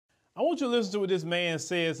I want you to listen to what this man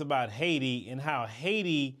says about Haiti and how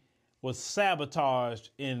Haiti was sabotaged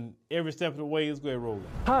in every step of the way. Let's go ahead and roll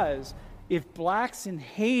it. Because if blacks in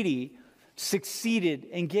Haiti succeeded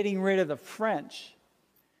in getting rid of the French,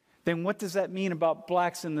 then what does that mean about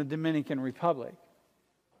blacks in the Dominican Republic?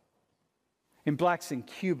 And blacks in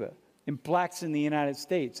Cuba, and blacks in the United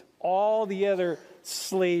States, all the other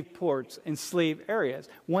slave ports and slave areas.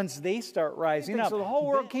 Once they start rising up, so the whole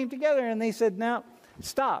world came together and they said, "Now,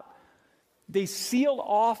 stop." They sealed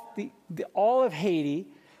off all of Haiti,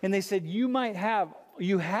 and they said, you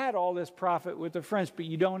had all this profit with the French, but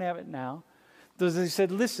you don't have it now. So they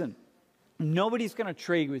said, listen, nobody's going to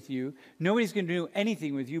trade with you. Nobody's going to do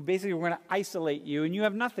anything with you. Basically, we're going to isolate you, and you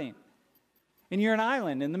have nothing. And you're an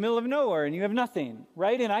island in the middle of nowhere, and you have nothing,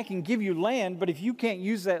 right? And I can give you land, but if you can't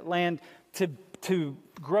use that land to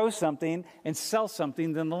grow something and sell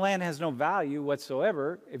something, then the land has no value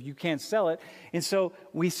whatsoever if you can't sell it. And so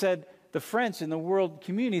we said, the French and the world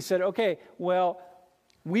community said, okay, well,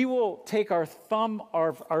 we will take our thumb,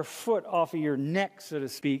 our foot off of your neck, so to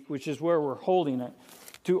speak, which is where we're holding it,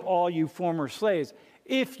 to all you former slaves,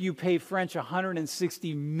 if you pay French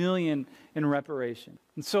 $160 million in reparation.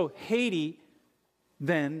 And so Haiti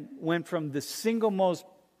then went from the single most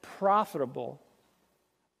profitable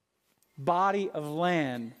body of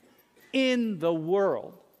land in the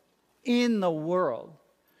world,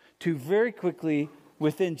 to very quickly,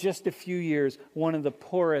 within just a few years, one of the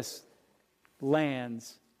poorest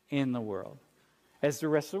lands in the world. As the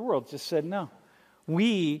rest of the world just said, no.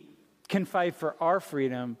 We can fight for our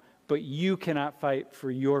freedom, but you cannot fight for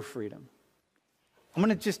your freedom. I'm going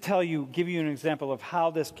to just give you an example of how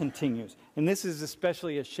this continues. And this is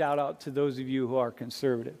especially a shout out to those of you who are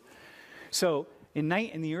conservative. So in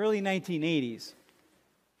the early 1980s,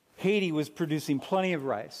 Haiti was producing plenty of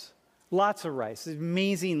rice. Lots of rice. It's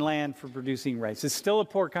amazing land for producing rice. It's still a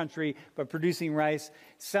poor country, but producing rice,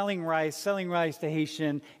 selling rice to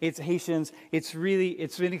Haitians. It's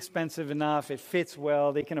inexpensive enough. It fits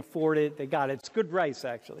well. They can afford it. They got it. It's good rice,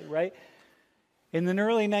 actually, right? In the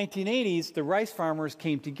early 1980s, the rice farmers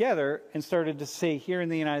came together and started to say here in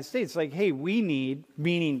the United States, like, hey, we need,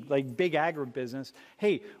 meaning like big agribusiness,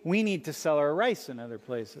 hey, we need to sell our rice in other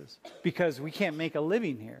places because we can't make a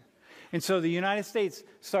living here. And so the United States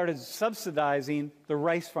started subsidizing the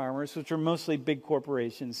rice farmers, which are mostly big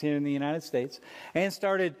corporations here in the United States, and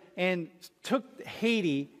took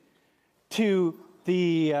Haiti to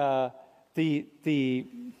the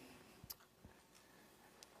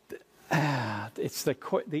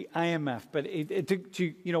IMF, but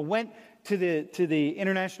went to the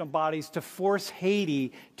international bodies to force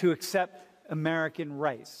Haiti to accept American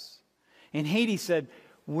rice. And Haiti said,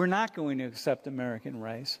 we're not going to accept American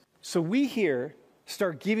rice. So we here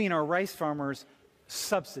start giving our rice farmers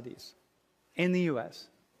subsidies in the U.S.,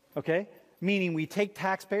 okay? Meaning we take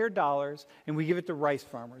taxpayer dollars and we give it to rice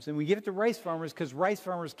farmers. And we give it to rice farmers because rice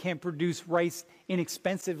farmers can't produce rice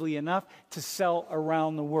inexpensively enough to sell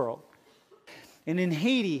around the world. And in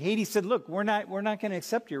Haiti said, look, we're not going to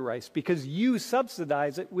accept your rice because you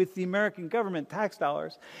subsidize it with the American government tax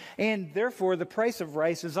dollars. And therefore, the price of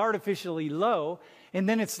rice is artificially low. And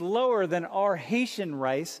then it's lower than our Haitian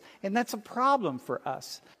rice. And that's a problem for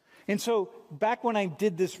us. And so back when I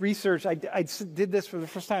did this research, I did this for the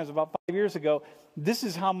first time, it was about 5 years ago. This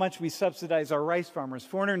is how much we subsidize our rice farmers,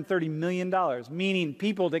 $430 million, meaning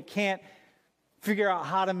people that can't figure out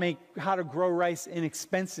how to grow rice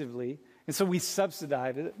inexpensively. And so we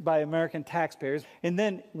subsidized it by American taxpayers. And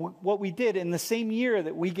then what we did in the same year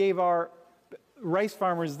that we gave our rice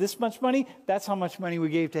farmers this much money, that's how much money we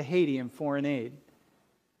gave to Haiti in foreign aid.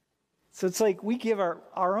 So it's like we give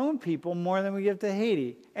our own people more than we give to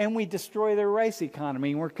Haiti. And we destroy their rice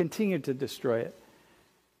economy, and we're continuing to destroy it.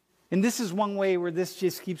 And this is one way where this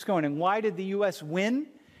just keeps going. And why did the U.S. win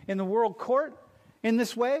in the world court in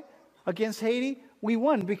this way against Haiti? We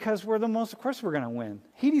won because we're the most, of course we're going to win.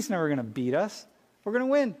 Haiti's never going to beat us. We're going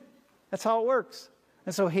to win. That's how it works.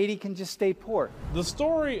 And so Haiti can just stay poor. The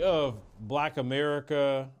story of Black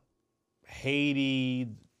America, Haiti,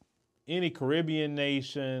 any Caribbean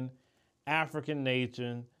nation, African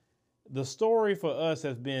nation, the story for us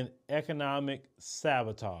has been economic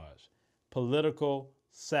sabotage, political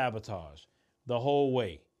sabotage the whole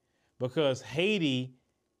way. Because Haiti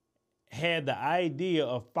had the idea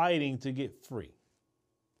of fighting to get free.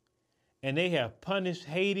 And they have punished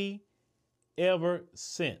Haiti ever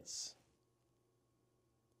since.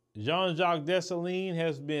 Jean-Jacques Dessalines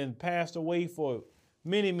has been passed away for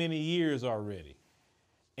many, many years already.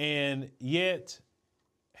 And yet,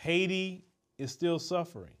 Haiti is still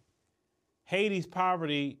suffering. Haiti's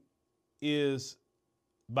poverty is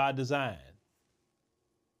by design.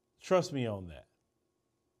 Trust me on that.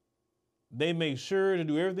 They make sure to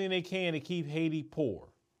do everything they can to keep Haiti poor.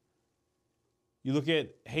 You look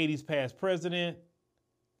at Haiti's past president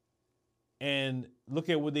and look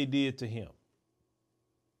at what they did to him.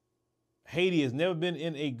 Haiti has never been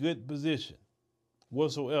in a good position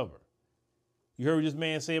whatsoever. You heard this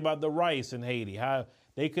man say about the rice in Haiti, how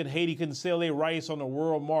Haiti couldn't sell their rice on the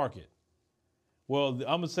world market. Well, I'm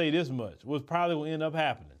going to say this much. What's probably going to end up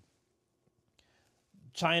happening,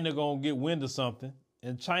 China going to get wind of something,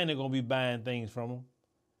 and China going to be buying things from them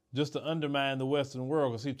just to undermine the Western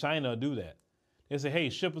world. Because see, China will do that. They say, hey,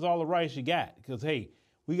 ship us all the rice you got because, hey,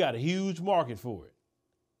 we got a huge market for it.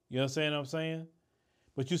 You understand what I'm saying?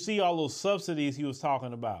 But you see all those subsidies he was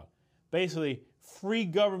talking about. Basically, free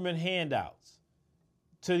government handouts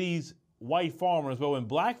to these white farmers. But when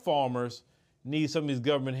black farmers need some of these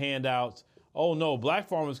government handouts, oh no, black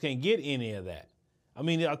farmers can't get any of that. I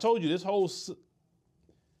mean, I told you this whole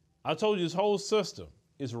system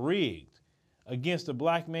is rigged against the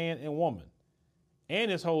black man and woman.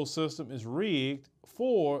 And this whole system is rigged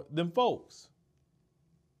for them folks.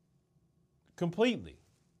 Completely.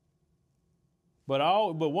 But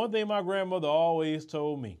one thing my grandmother always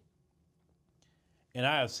told me, and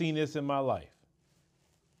I have seen this in my life,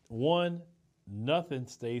 one, nothing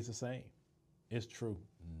stays the same. It's true.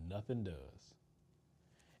 Nothing does.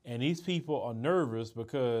 And these people are nervous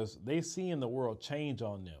because they seeing the world change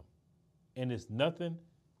on them. And it's nothing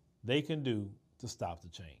they can do to stop the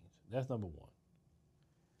change. That's number one.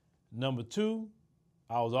 Number two,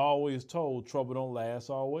 I was always told trouble don't last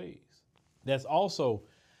always. That's also,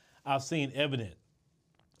 I've seen evident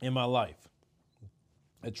in my life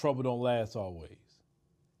that trouble don't last always.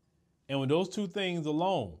 And with those two things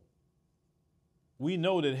alone, we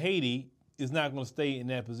know that Haiti is not going to stay in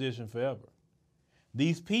that position forever.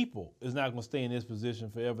 These people is not going to stay in this position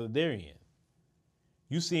forever that they're in.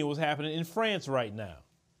 You seeing what's happening in France right now.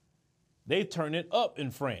 They turn it up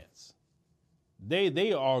in France.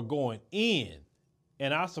 They are going in.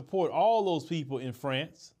 And I support all those people in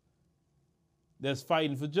France that's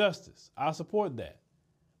fighting for justice. I support that.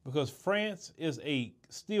 Because France is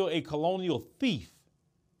still a colonial thief.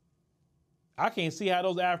 I can't see how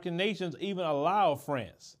those African nations even allow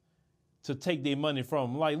France to take their money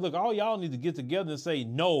from them. Like, look, all y'all need to get together and say,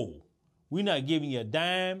 no, we're not giving you a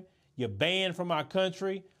dime. You're banned from our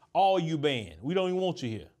country. All you banned. We don't even want you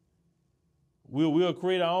here. We'll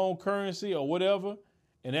create our own currency or whatever,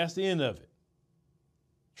 and that's the end of it.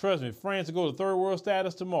 Trust me, France will go to third world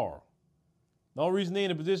status tomorrow. The only reason they're in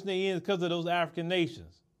the position they're in is because of those African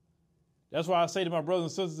nations. That's why I say to my brothers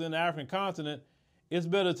and sisters in the African continent, it's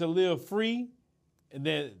better to live free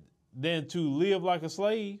than to live like a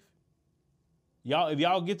slave. If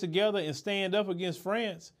y'all get together and stand up against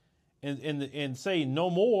France and say no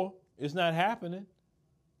more, it's not happening.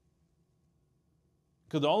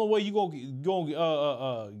 Because the only way you're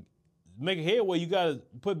gonna make a headway, you got to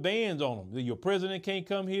put bans on them. Your president can't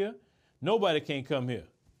come here. Nobody can come here.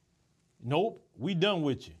 Nope, we done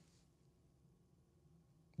with you.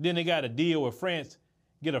 Then they got to deal with France,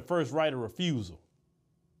 get a first right of refusal.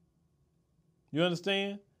 You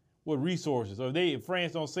understand? With resources. Or if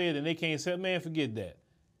France don't say it, then they can't say it. Man, forget that.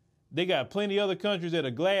 They got plenty of other countries that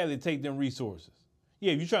are glad to take them resources.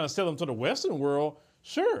 Yeah, if you're trying to sell them to the Western world,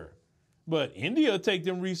 sure. But India will take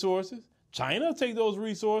them resources. China will take those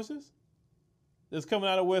resources that's coming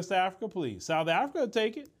out of West Africa, please. South Africa will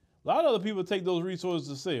take it. A lot of other people take those resources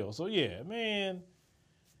to sell. So yeah, man,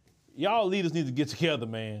 y'all leaders need to get together,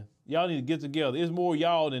 man. Y'all need to get together. It's more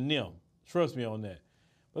y'all than them. Trust me on that.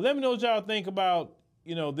 But let me know what y'all think about,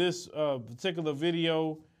 this particular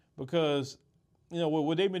video, because,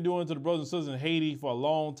 what they've been doing to the brothers and sisters in Haiti for a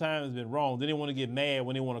long time has been wrong. Then they want to get mad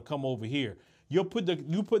when they want to come over here. You put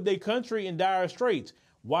their country in dire straits.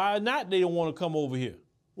 Why not they don't want to come over here?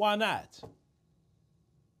 Why not?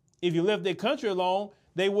 If you left their country alone,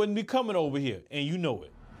 they wouldn't be coming over here, and you know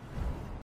it.